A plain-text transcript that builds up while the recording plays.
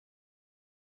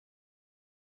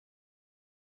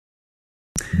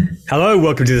Hello,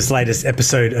 welcome to this latest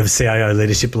episode of CIO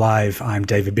Leadership Live. I'm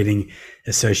David Binning,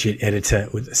 Associate Editor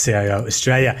with CIO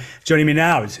Australia. Joining me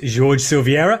now is Jorge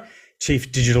Silveira, Chief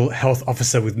Digital Health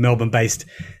Officer with Melbourne-based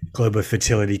global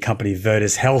fertility company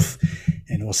Virtus Health,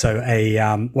 and also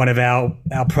one of our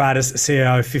proudest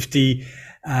CIO 50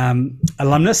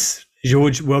 alumnus.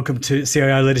 Jorge, welcome to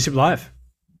CIO Leadership Live.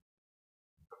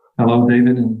 Hello,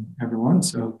 David and everyone.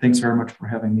 So thanks very much for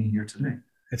having me here today.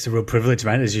 It's a real privilege,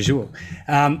 mate, as usual.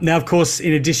 Now, of course,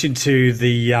 in addition to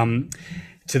the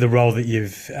role that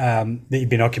you've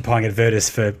been occupying at Virtus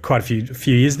for quite a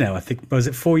few years now, I think, was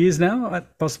it 4 years now,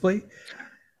 possibly?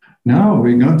 No,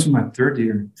 we're going to my third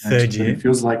year. Third year. It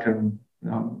feels like a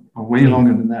way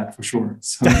longer than that, for sure.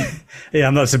 So. Yeah,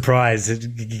 I'm not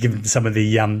surprised, given some of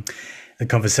the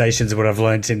conversations, what I've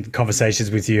learned in conversations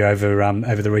with you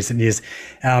over the recent years.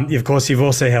 Of course, you've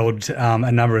also held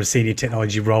a number of senior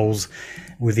technology roles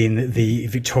within the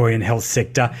Victorian health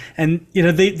sector. And, you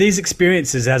know, these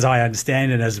experiences, as I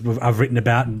understand and as I've written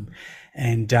about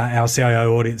and our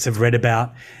CIO audience have read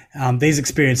about, these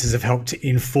experiences have helped to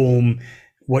inform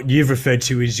what you've referred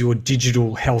to as your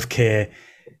digital healthcare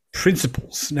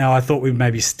principles. Now, I thought we'd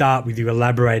maybe start with you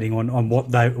elaborating on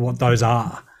what those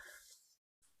are.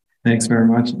 Thanks very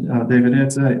much, David.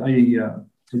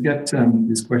 I get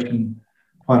this question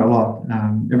quite a lot.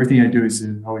 Everything I do is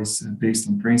always based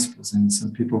on principles, and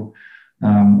some people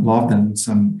love them,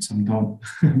 some don't.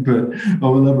 But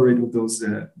I'll elaborate what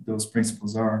those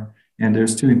principles are. And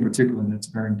there's two in particular that's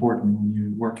very important when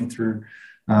you're working through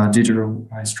digital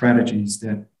strategies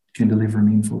that can deliver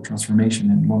meaningful transformation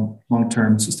and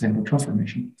long-term sustainable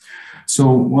transformation.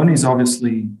 So one is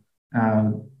obviously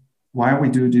why we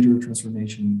do digital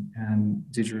transformation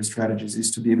and digital strategies is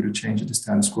to be able to change the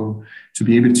status quo, to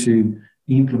be able to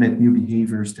implement new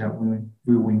behaviors that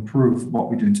will improve what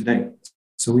we're doing today.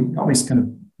 So we always kind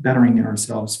of bettering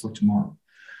ourselves for tomorrow.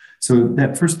 So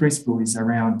that first principle is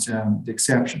around the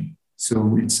exception.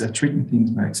 So it's treating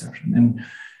things by exception.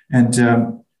 And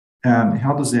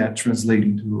how does that translate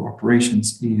into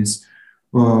operations is,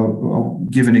 I'll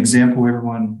give an example.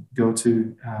 Everyone go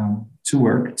to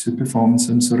work to perform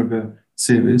some sort of a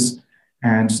service,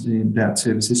 and that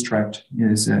service is tracked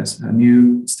as a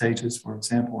new status, for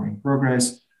example, or in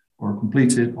progress, or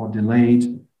completed, or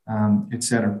delayed,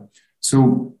 etc.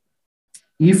 So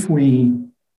if we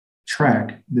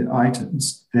track the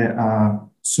items that are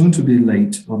soon to be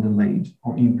late or delayed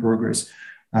or in progress,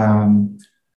 and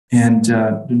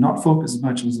do not focus as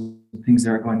much on the things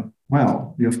that are going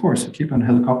well, we of course keep a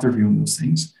helicopter view on those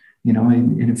things, you know,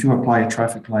 and if you apply a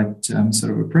traffic light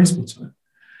sort of a principle to it,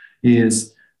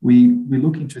 is we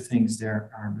look into things that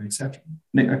are by exception.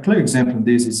 A clear example of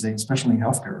this is, especially in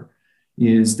healthcare,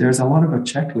 is there's a lot of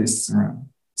checklists around.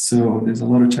 So there's a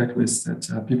lot of checklists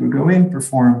that people go in,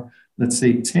 perform, let's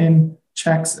say 10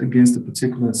 checks against a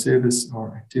particular service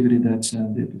or activity that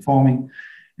they're performing.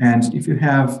 And if you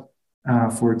have,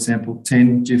 for example,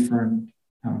 10 different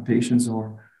patients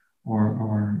or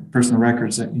personal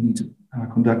records that you need to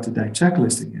conduct that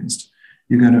checklist against,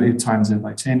 you're going to times it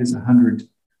by 10 is 100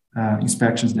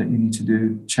 inspections that you need to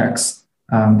do, checks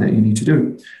that you need to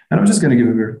do. And I'm just going to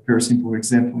give a very, very simple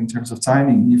example in terms of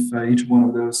timing. If each one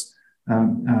of those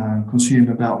consume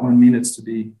about 1 minute to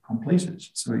be completed,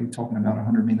 so you're talking about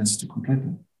 100 minutes to complete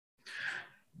them.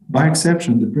 By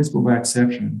exception, the principle by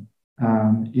exception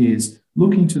is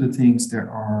looking to the things that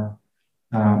are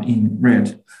in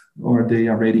red, or they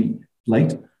are already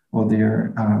late, or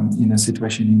they're in a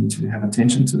situation you need to have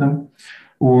attention to them,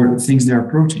 or things that are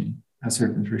approaching a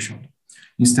certain threshold,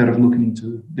 instead of looking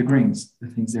into the greens, the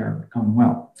things that are going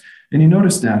well. And you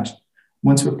notice that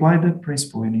once you apply that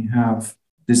principle and you have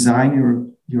designed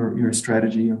your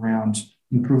strategy around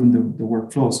improving the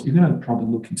workflows, you're going to probably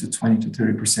look into 20 to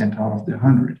 30% out of the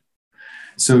 100.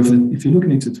 So if you're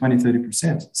looking into 20,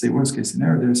 30%, say worst case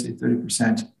scenario, there's say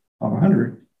 30% of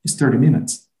 100 is 30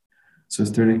 minutes. So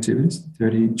it's 30 activities,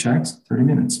 30 checks, 30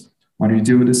 minutes. What do you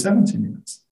do with the 70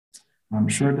 minutes? I'm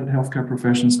sure that healthcare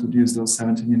professionals could use those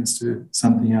 70 minutes to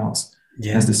something else,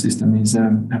 as the system is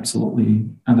absolutely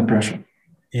under pressure.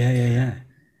 Yeah.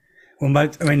 Well,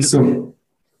 I mean,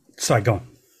 sorry, go on.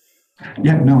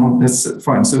 Yeah, no, that's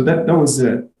fine. So that was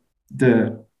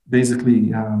the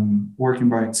basically working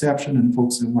by exception and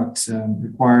focusing on what's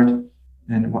required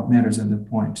and what matters at that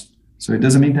point. So it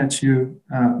doesn't mean that you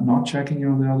not checking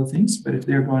all the other things, but if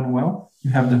they're going well,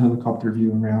 you have the helicopter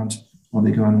view around, are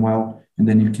they going well? And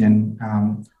then you can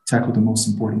tackle the most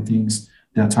important things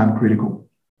that are time critical.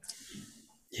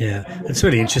 Yeah, it's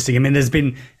really interesting. I mean, there's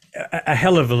been a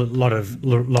hell of a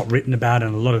lot written about,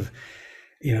 and a lot of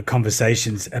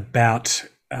conversations about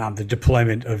the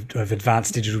deployment of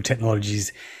advanced digital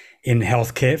technologies in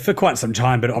healthcare for quite some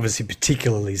time, but obviously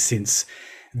particularly since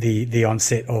the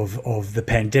onset of the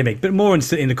pandemic, but more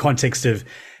in the context of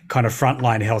kind of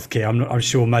frontline healthcare. I'm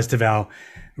sure most of our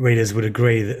readers would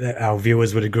agree, that our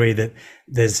viewers would agree, that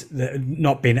there's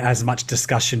not been as much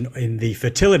discussion in the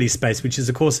fertility space, which is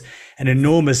of course an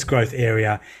enormous growth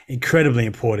area, incredibly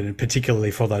important, and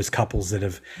particularly for those couples that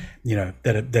have,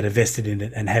 that are vested in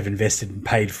it and have invested and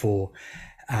paid for,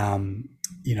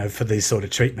 for these sort of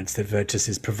treatments that Virtus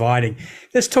is providing.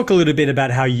 Let's talk a little bit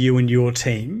about how you and your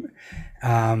team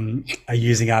are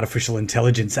using artificial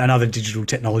intelligence and other digital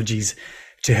technologies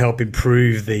to help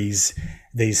improve these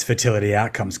fertility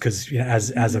outcomes, because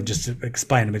as I've just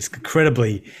explained, it's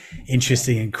incredibly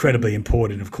interesting, incredibly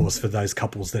important, of course, for those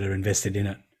couples that are invested in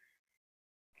it.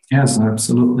 Yes,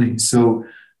 absolutely. So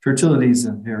fertility is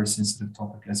a very sensitive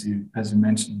topic, as you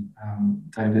mentioned,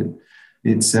 David.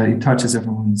 It touches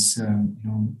everyone's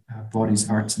bodies,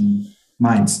 hearts, and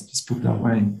minds. Just put it that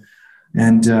way.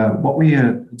 And what we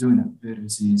are doing at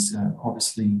Virtus is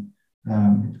obviously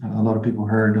a lot of people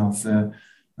heard of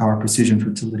our precision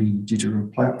fertility digital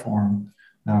platform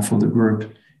for the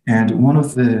group. And one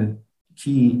of the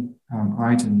key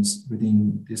items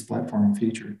within this platform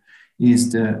feature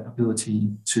is the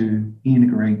ability to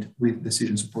integrate with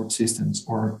decision support systems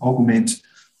or augment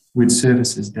with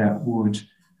services that would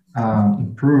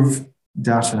improve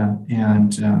data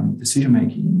and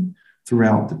decision-making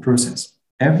throughout the process.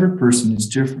 Every person is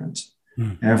different.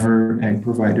 Every egg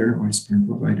provider or sperm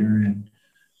provider and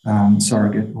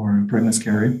surrogate or pregnancy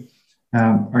carrier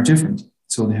are different.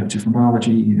 So they have different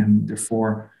biology, and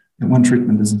therefore one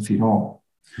treatment doesn't fit all.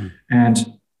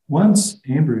 And once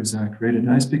embryos are created,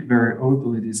 and I speak very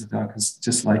openly this about, because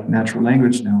just like natural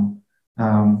language now,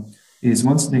 is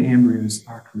once the embryos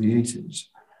are created,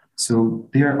 so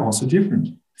they are also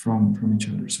different from each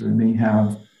other. So we may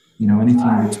have,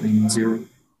 anything between 0,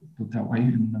 put that way,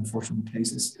 in unfortunate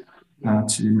cases,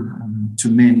 to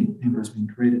many embryos being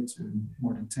created, to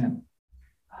more than 10.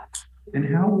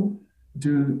 And how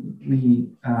do we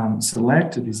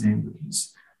select these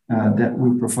embryos that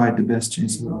will provide the best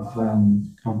chance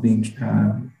of being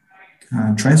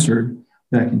transferred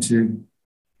back into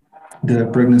the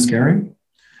pregnancy carrier?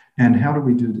 And how do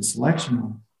we do the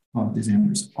selection of these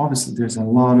embryos? Obviously, there's a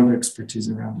lot of expertise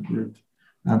around the group,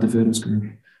 the Virtus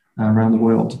group, around the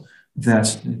world,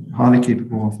 that's highly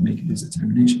capable of making these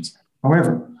determinations.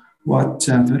 However, what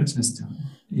Virtus has done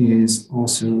is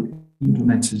also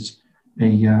implemented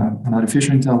an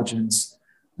artificial intelligence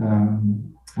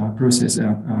process,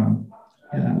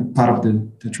 part of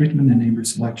the treatment and embryo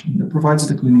selection, that provides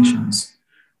the clinicians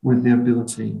with the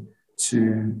ability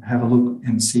to have a look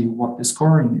and see what the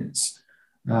scoring is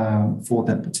for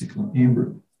that particular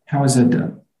embryo. How is that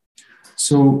done?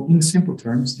 So in simple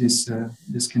terms,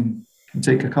 this can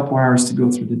take a couple hours to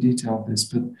go through the detail of this,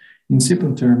 but in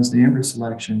simple terms, the embryo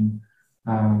selection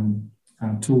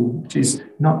tool, which is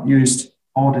not used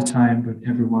all the time, but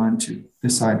everyone to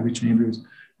decide which embryos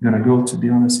you're going to go. To be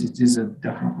honest, it is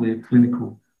definitely a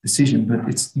clinical decision, but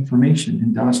it's information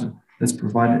and data that's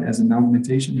provided as an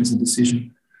augmentation, as a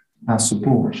decision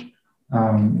support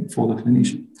for the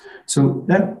clinician. So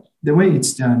that the way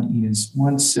it's done is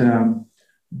once the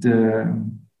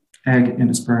egg and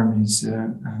the sperm is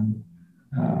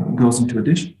goes into a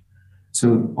dish.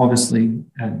 So obviously,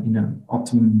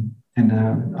 optimum and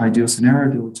ideal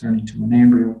scenario, they will turn into an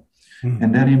embryo,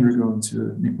 and that embryo go into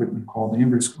an equipment called the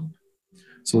embryoscope.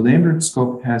 So the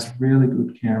embryoscope has really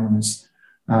good cameras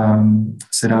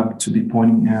set up to be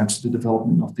pointing at the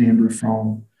development of the embryo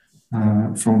from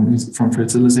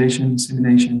fertilization,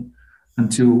 insemination,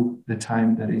 until the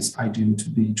time that is ideal to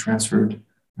be transferred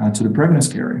to the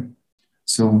pregnancy carrier.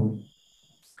 So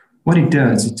what it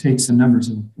does, it takes a number of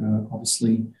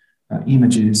obviously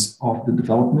images of the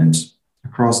development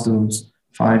across those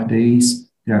 5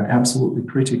 days. They are absolutely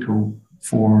critical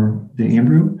for the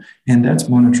embryo, and that's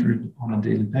monitored on a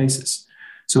daily basis.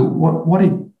 So what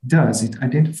it does, it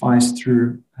identifies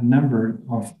through a number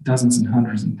of dozens and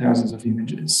hundreds and thousands of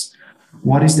images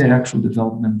what is the actual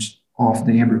development of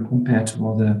the embryo compared to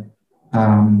all the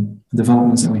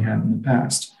developments that we had in the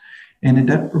past. And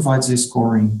that provides a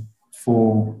scoring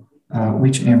for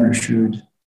which embryo should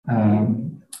have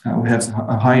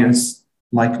a highest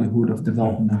likelihood of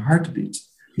developing a heartbeat,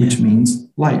 which means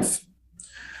life.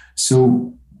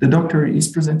 So the doctor is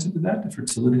presented with that, the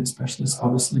fertility specialist,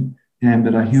 obviously,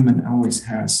 but a human always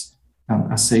has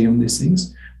a say on these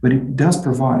things. But it does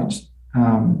provide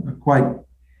a quite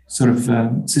sort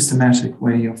of systematic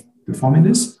way of performing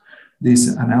this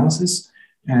analysis,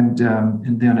 and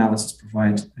the analysis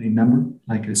provides a number,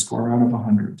 like a score out of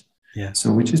 100. Yeah.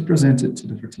 So which is presented to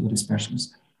the fertility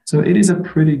specialist. So it is a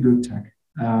pretty good tech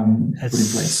put in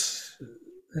place.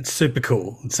 That's super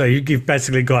cool. So you've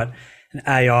basically got an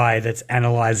AI that's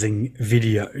analyzing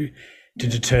video to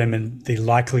determine the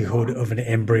likelihood of an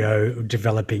embryo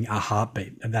developing a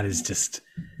heartbeat, and that is just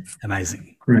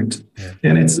amazing. Correct. Yeah.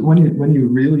 And it's when you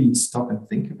really stop and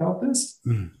think about this,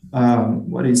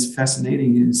 what is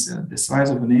fascinating is the size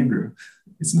of an embryo.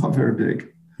 It's not very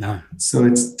big. No. So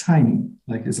it's tiny,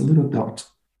 like it's a little dot.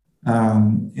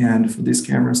 And for these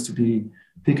cameras to be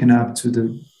picking up to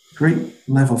the great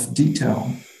level of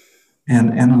detail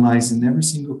and analyzing every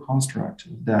single construct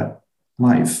of that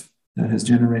life that has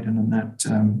generated on that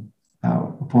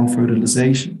upon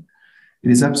fertilization,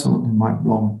 it is absolutely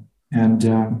mind-blowing. And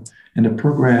the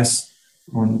progress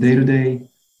on day-to-day,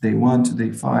 day 1 to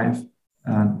day 5,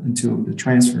 until the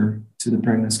transfer to the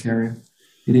pregnancy carrier,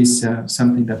 it is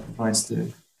something that provides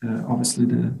obviously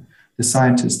the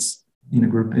scientists in a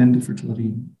group and the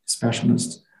fertility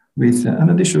specialists with an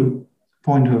additional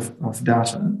point of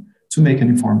data to make an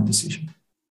informed decision.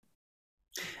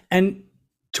 And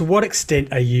to what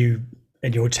extent are you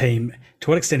and your team,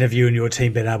 have you and your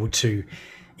team been able to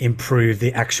improve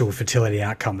the actual fertility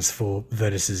outcomes for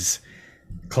Virtus's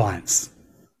clients?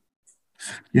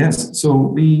 Yes, so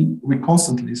we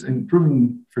constantly, so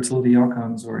improving fertility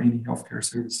outcomes or any healthcare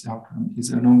service outcome is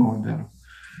an ongoing battle.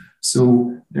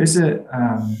 So there's a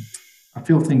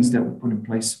few things that we put in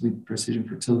place with Precision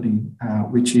Fertility,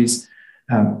 which is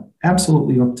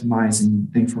absolutely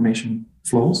optimizing the information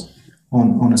flows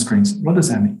on the screens. What does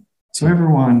that mean? So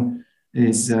everyone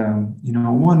is,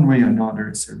 one way or another,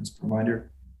 a service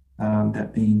provider,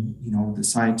 that being, the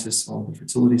scientists or the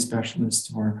fertility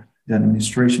specialists or the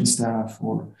administration staff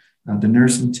or the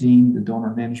nursing team, the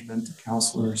donor management, the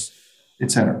counselors,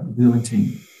 etc., the billing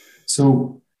team.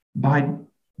 So by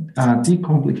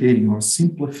decomplicating or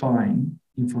simplifying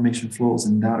information flows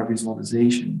and data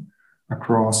visualization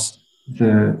across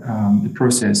the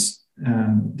process,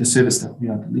 the service that we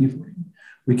are delivering,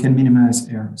 we can minimize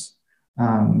errors.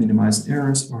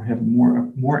 Or have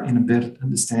more embedded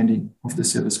understanding of the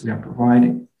service we are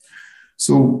providing.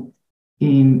 So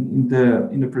in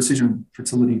the Precision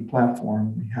Fertility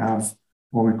platform, we have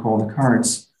what we call the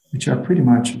cards, which are pretty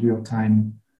much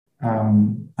real-time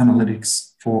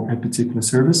analytics for a particular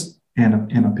service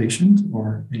and a patient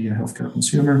or a healthcare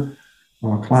consumer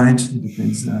or a client. It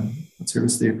depends what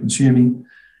service they're consuming.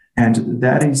 And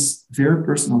that is very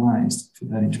personalized for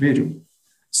that individual.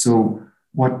 So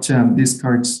what these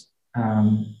cards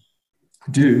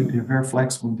do, they're very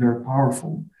flexible and very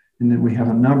powerful. And then we have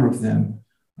a number of them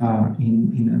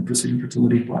in a Precision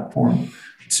Fertility platform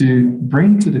to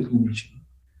bring to the clinician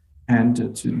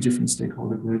and to different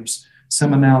stakeholder groups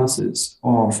some analysis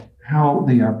of how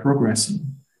they are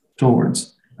progressing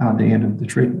towards the end of the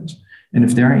treatment. And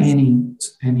if there are any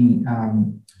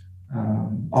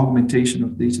augmentation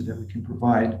of data that we can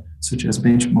provide, such as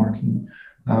benchmarking,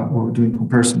 or doing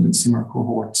comparison with similar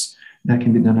cohorts, that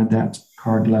can be done at that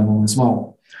card level as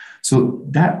well. So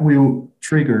that will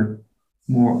trigger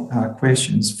more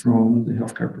questions from the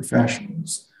healthcare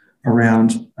professionals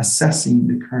around assessing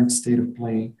the current state of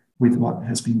play with what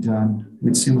has been done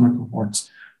with similar cohorts,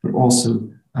 but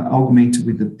also augmented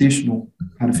with additional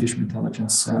artificial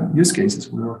intelligence use cases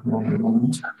we're working on at the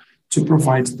moment to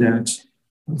provide that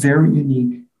very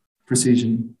unique,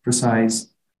 precise,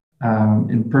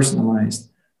 and personalized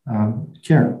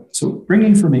care. So bringing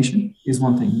information is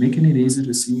one thing, making it easy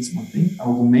to see is one thing,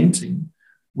 augmenting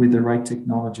with the right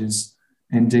technologies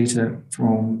and data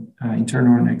from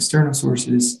internal and external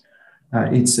sources,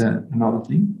 it's another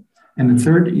thing. And the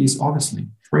third is obviously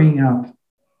freeing up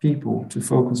people to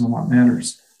focus on what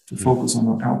matters, to focus on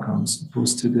what outcomes,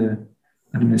 opposed to the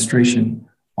administration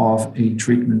of a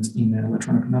treatment in an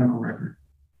electronic medical record.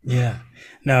 Yeah.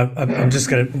 No, I'm just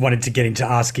wanted to get into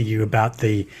asking you about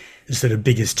the sort of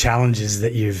biggest challenges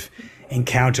that you've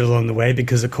encountered along the way,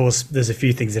 because of course there's a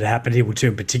few things that happened here. Well, two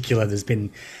in particular, there's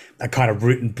been a kind of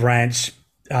root and branch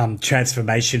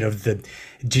transformation of the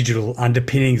digital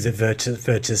underpinnings of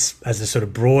Virtus as a sort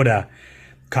of broader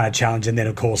kind of challenge, and then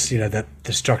of course the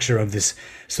structure of this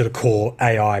sort of core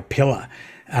AI pillar.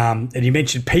 And you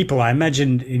mentioned people. I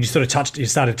imagine you started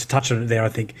to touch on it there. I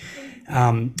think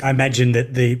I imagine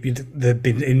that there've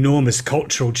been enormous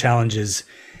cultural challenges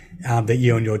that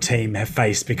you and your team have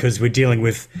faced, because we're dealing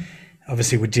with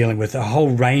a whole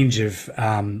range of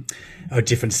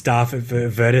different staff at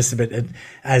Virtus, but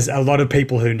as a lot of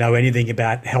people who know anything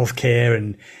about healthcare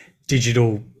and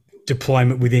digital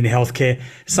deployment within healthcare,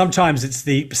 sometimes it's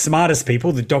the smartest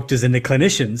people, the doctors and the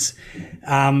clinicians,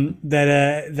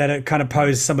 that are kind of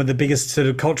pose some of the biggest sort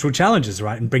of cultural challenges,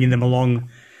 right? And bringing them along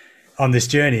on this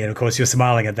journey. And of course, you're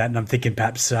smiling at that, and I'm thinking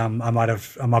perhaps I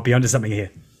might be onto something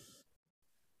here.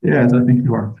 Yes, I think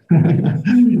you are.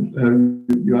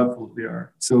 You absolutely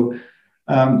are. So,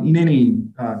 in any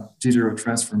digital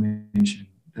transformation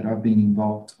that I've been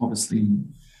involved, obviously,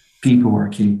 people are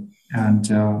key,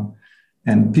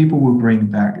 and people will bring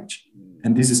baggage,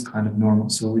 and this is kind of normal.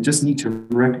 So we just need to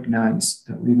recognize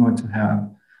that we're going to have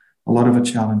a lot of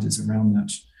challenges around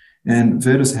that. And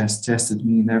Virtus has tested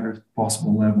me in every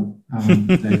possible level,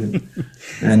 David.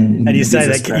 And you say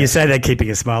that keeping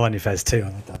a smile on your face too. I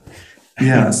like that.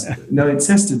 Yes, no, it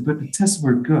tested, but the tests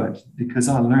were good because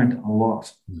I learned a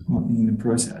lot in the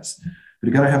process. But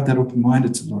you got to have that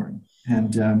open-minded to learn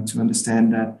and to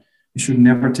understand that you should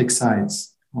never take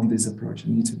sides on this approach.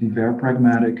 You need to be very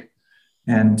pragmatic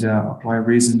and apply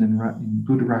reason and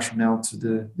good rationale to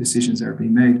the decisions that are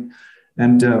being made.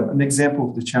 And an example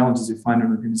of the challenges you find in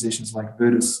organizations like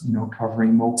Virtus,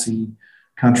 covering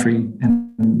multi-country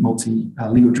and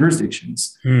multi-legal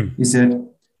jurisdictions, is that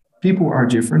people are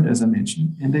different, as I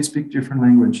mentioned, and they speak different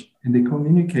language and they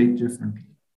communicate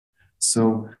differently.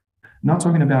 So, not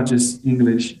talking about just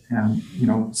English and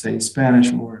say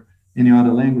Spanish or any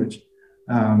other language,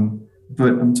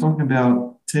 but I'm talking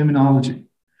about terminology.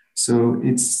 So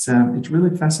it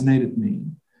really fascinated me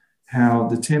how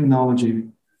the terminology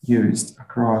used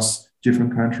across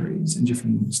different countries and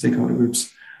different stakeholder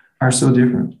groups are so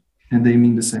different, and they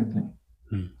mean the same thing.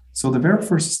 So the very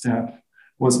first step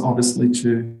was obviously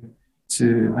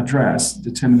to address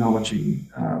the terminology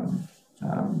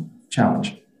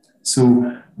challenge.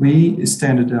 So we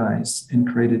standardized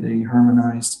and created a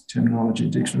harmonized terminology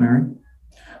dictionary.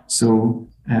 So,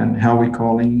 and how we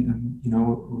calling,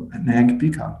 an egg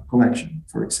pickup collection,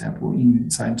 for example,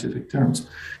 in scientific terms,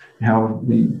 how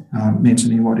we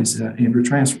mentioning what is embryo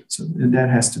transfer. So that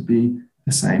has to be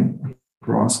the same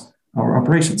across our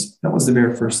operations. That was the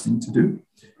very first thing to do.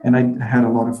 And I had a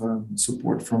lot of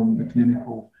support from the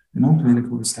clinical and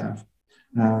non-clinical staff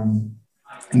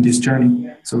in this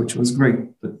journey, so which was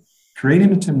great. But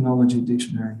creating a terminology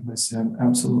dictionary was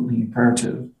absolutely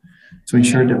imperative to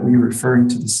ensure that we were referring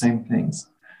to the same things.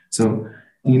 So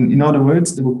in other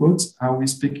words, double quotes, are we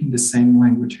speaking the same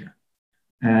language here?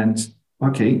 And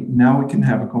okay, now we can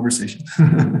have a conversation.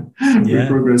 We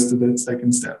progress to that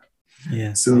second step.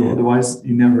 Otherwise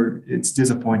it's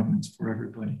disappointment for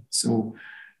everybody. So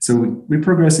we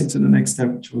progress into the next step,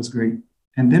 which was great.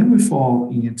 And then we fall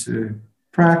into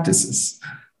practices.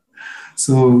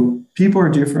 So people are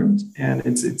different, and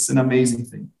it's an amazing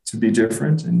thing to be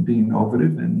different and be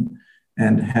innovative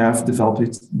and have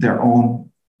developed their own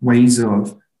ways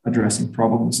of addressing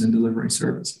problems and delivering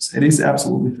services. It is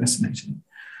absolutely fascinating.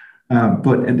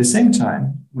 But at the same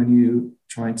time, when you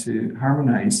try to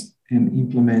harmonize and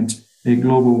implement a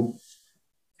global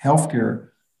healthcare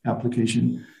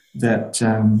application that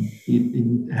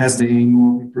it has the aim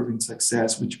of improving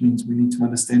success, which means we need to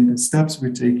understand the steps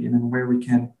we're taking and where we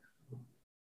can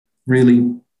really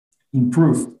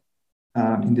improve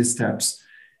in these steps.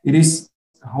 It is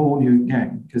a whole new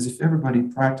game, because if everybody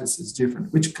practices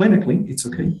different, which clinically, it's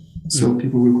okay. So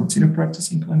people will continue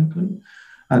practicing clinically,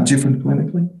 different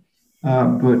clinically.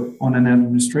 But on an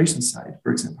administration side,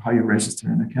 for example, how you register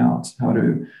an account, how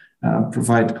to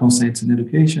provide consent and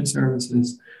education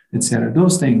services, etc.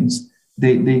 Those things,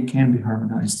 they can be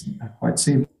harmonized quite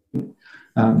simply,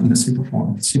 in a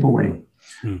simple way.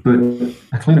 But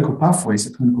a clinical pathway is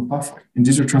a clinical pathway. And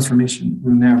digital transformation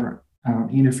will never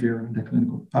interfere in the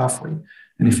clinical pathway.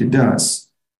 And if it does,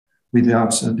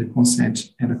 without the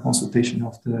consent and the consultation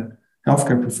of the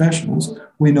healthcare professionals,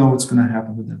 we know what's going to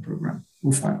happen with that program.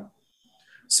 We'll fail.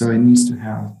 So it needs to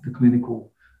have the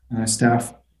clinical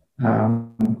staff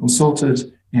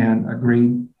consulted and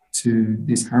agree to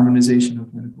this harmonization of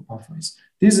clinical pathways.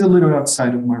 This is a little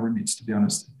outside of my remit, to be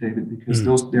honest, David, because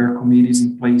there are committees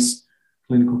in place,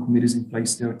 clinical committees in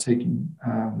place that are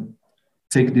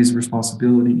take this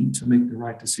responsibility to make the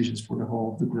right decisions for the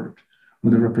whole of the group,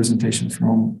 with the representation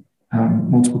from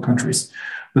multiple countries.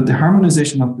 But the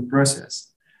harmonization of the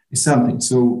process is something.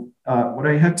 So what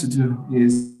I had to do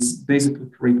is basically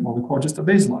create what we call just a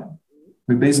baseline.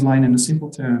 We baseline in the simple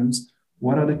terms,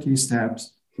 what are the key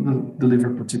steps to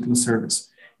deliver a particular service?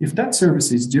 If that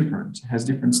service is different, has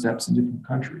different steps in different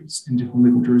countries, in different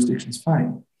legal jurisdictions,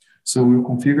 fine. So we'll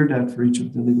configure that for each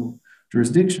of the legal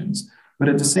jurisdictions. But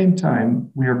at the same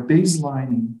time, we are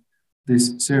baselining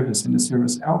this service and the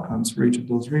service outcomes for each of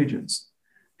those regions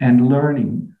and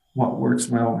learning what works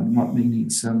well and what may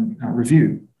need some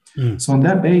review. So on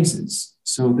that basis,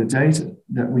 so the data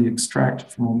that we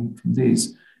extract from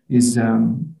this is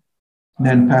then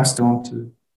passed on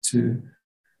to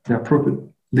the appropriate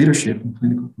leadership and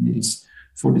clinical committees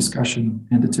for discussion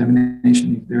and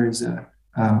determination if there is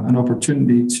an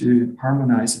opportunity to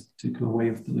harmonize a particular way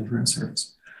of delivering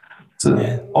service.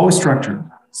 So always structured.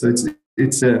 So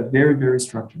it's a very, very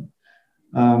structured.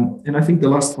 And I think the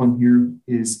last one here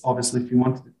is obviously if you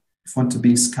want to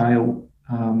be scale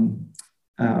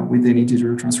with any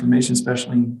digital transformation,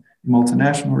 especially in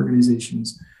multinational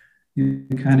organizations, you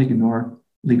can't ignore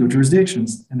legal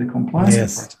jurisdictions and the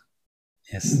compliance part,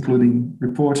 including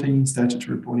reporting,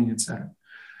 statutory reporting, etc.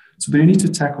 So, but you need to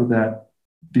tackle that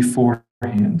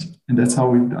beforehand, and that's how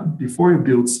we've done. Before you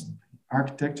build some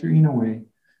architecture in a way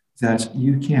that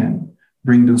you can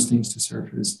bring those things to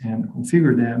surface and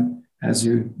configure them as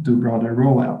you do broader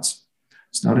rollouts.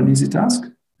 It's not an easy task.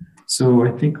 So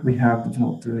I think we have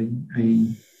developed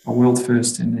a world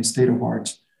first and a state of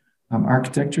art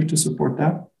architecture to support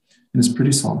that, and it's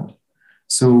pretty solid.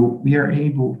 So we are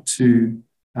able to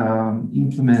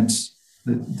implement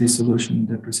the solution,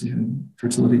 the Precision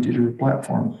Fertility Digital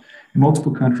Platform, in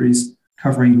multiple countries,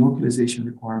 covering localization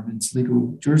requirements,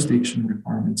 legal jurisdiction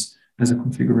requirements as a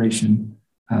configuration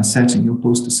setting,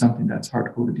 opposed to something that's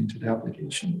hard-coded into the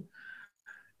application.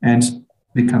 And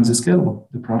becomes scalable.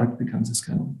 The product becomes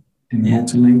scalable in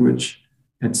multi-language,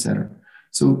 etc.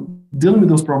 So dealing with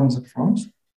those problems up front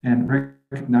and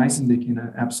recognizing they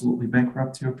can absolutely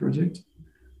bankrupt your project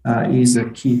is a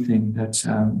key thing that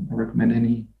I recommend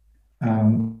any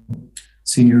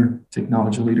senior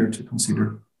technology leader to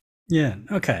consider. Yeah.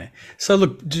 Okay. So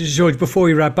look, Jorge, before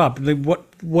we wrap up,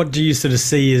 what do you sort of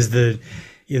see as the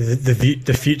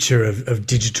future of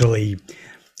digitally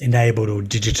enabled or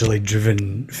digitally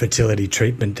driven fertility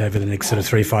treatment over the next sort of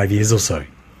 3-5 years or so?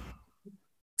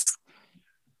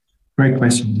 Great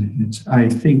question, David. I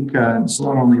think it's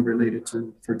not only related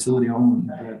to fertility only,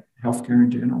 but healthcare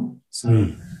in general.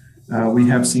 So we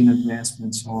have seen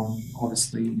advancements on,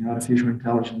 obviously, artificial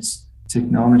intelligence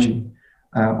technology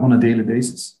on a daily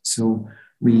basis. So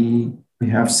we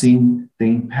have seen the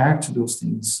impact those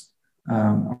things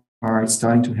are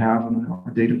starting to have on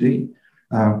our day-to-day,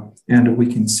 and we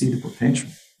can see the potential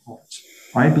of it.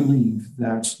 I believe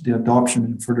that the adoption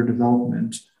and further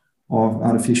development of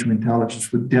artificial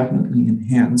intelligence would definitely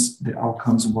enhance the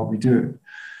outcomes of what we do.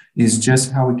 It's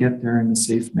just how we get there in a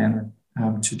safe manner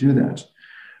to do that.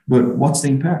 But what's the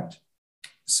impact?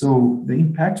 So the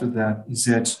impact of that is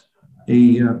that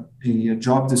a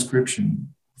job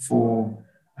description for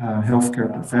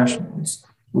healthcare professionals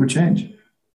will change.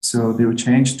 So they will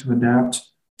change to adapt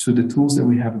to the tools that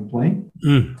we have in play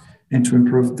and to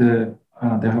improve the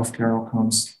healthcare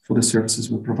outcomes for the services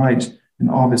we provide. And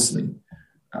obviously,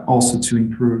 also to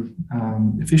improve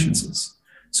efficiencies.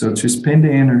 So to spend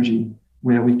the energy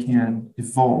where we can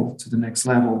evolve to the next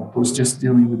level, opposed to just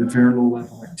dealing with the very low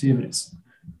level activities.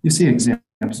 You see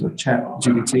examples of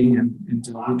ChatGPT, and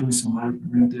we're doing some work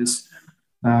around this.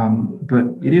 But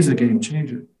it is a game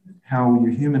changer, how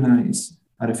you humanize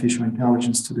artificial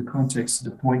intelligence to the context, to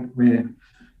the point where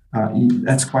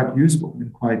that's quite usable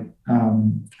and quite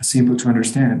simple to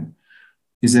understand.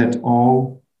 Is that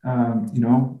all,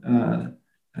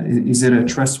 is it a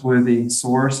trustworthy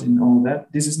source and all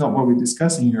that? This is not what we're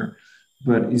discussing here,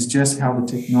 but it's just how the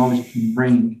technology can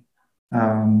bring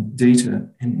data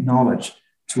and knowledge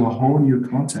to a whole new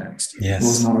context that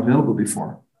was not available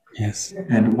before. Yes.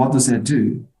 And what does that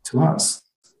do to us?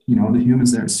 The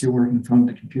humans that are still working in front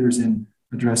of the computers and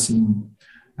addressing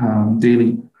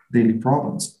daily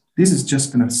problems. This is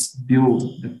just going to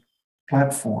build the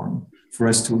platform for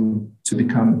us to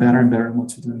become better and better at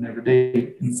what we're doing every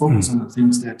day and focus on the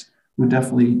things that will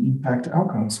definitely impact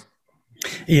outcomes.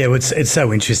 Yeah, well, it's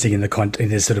so interesting in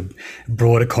the sort of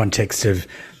broader context of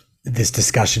this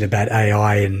discussion about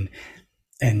AI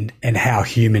and how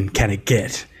human can it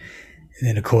get. And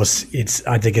then, of course,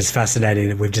 I think it's fascinating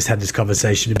that we've just had this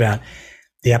conversation about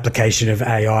the application of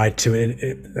AI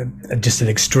to just an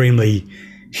extremely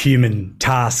human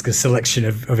task, a selection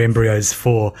of embryos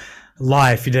for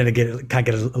life. You can't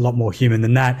get a lot more human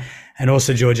than that. And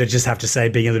also, George, I just have to say,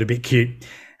 being a little bit cute,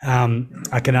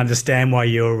 I can understand why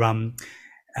you're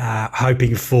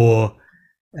hoping for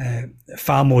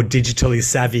far more digitally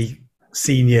savvy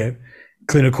senior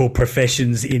clinical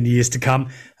professions in years to come.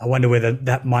 I wonder whether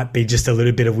that might be just a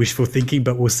little bit of wishful thinking,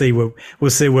 but we'll see where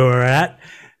we're at.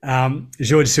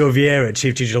 Jorge Silveira,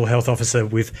 Chief Digital Health Officer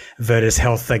with Virtus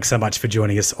Health, thanks so much for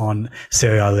joining us on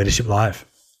CIO Leadership Live.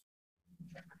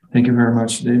 Thank you very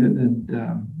much, David,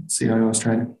 and CIO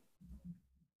Australia.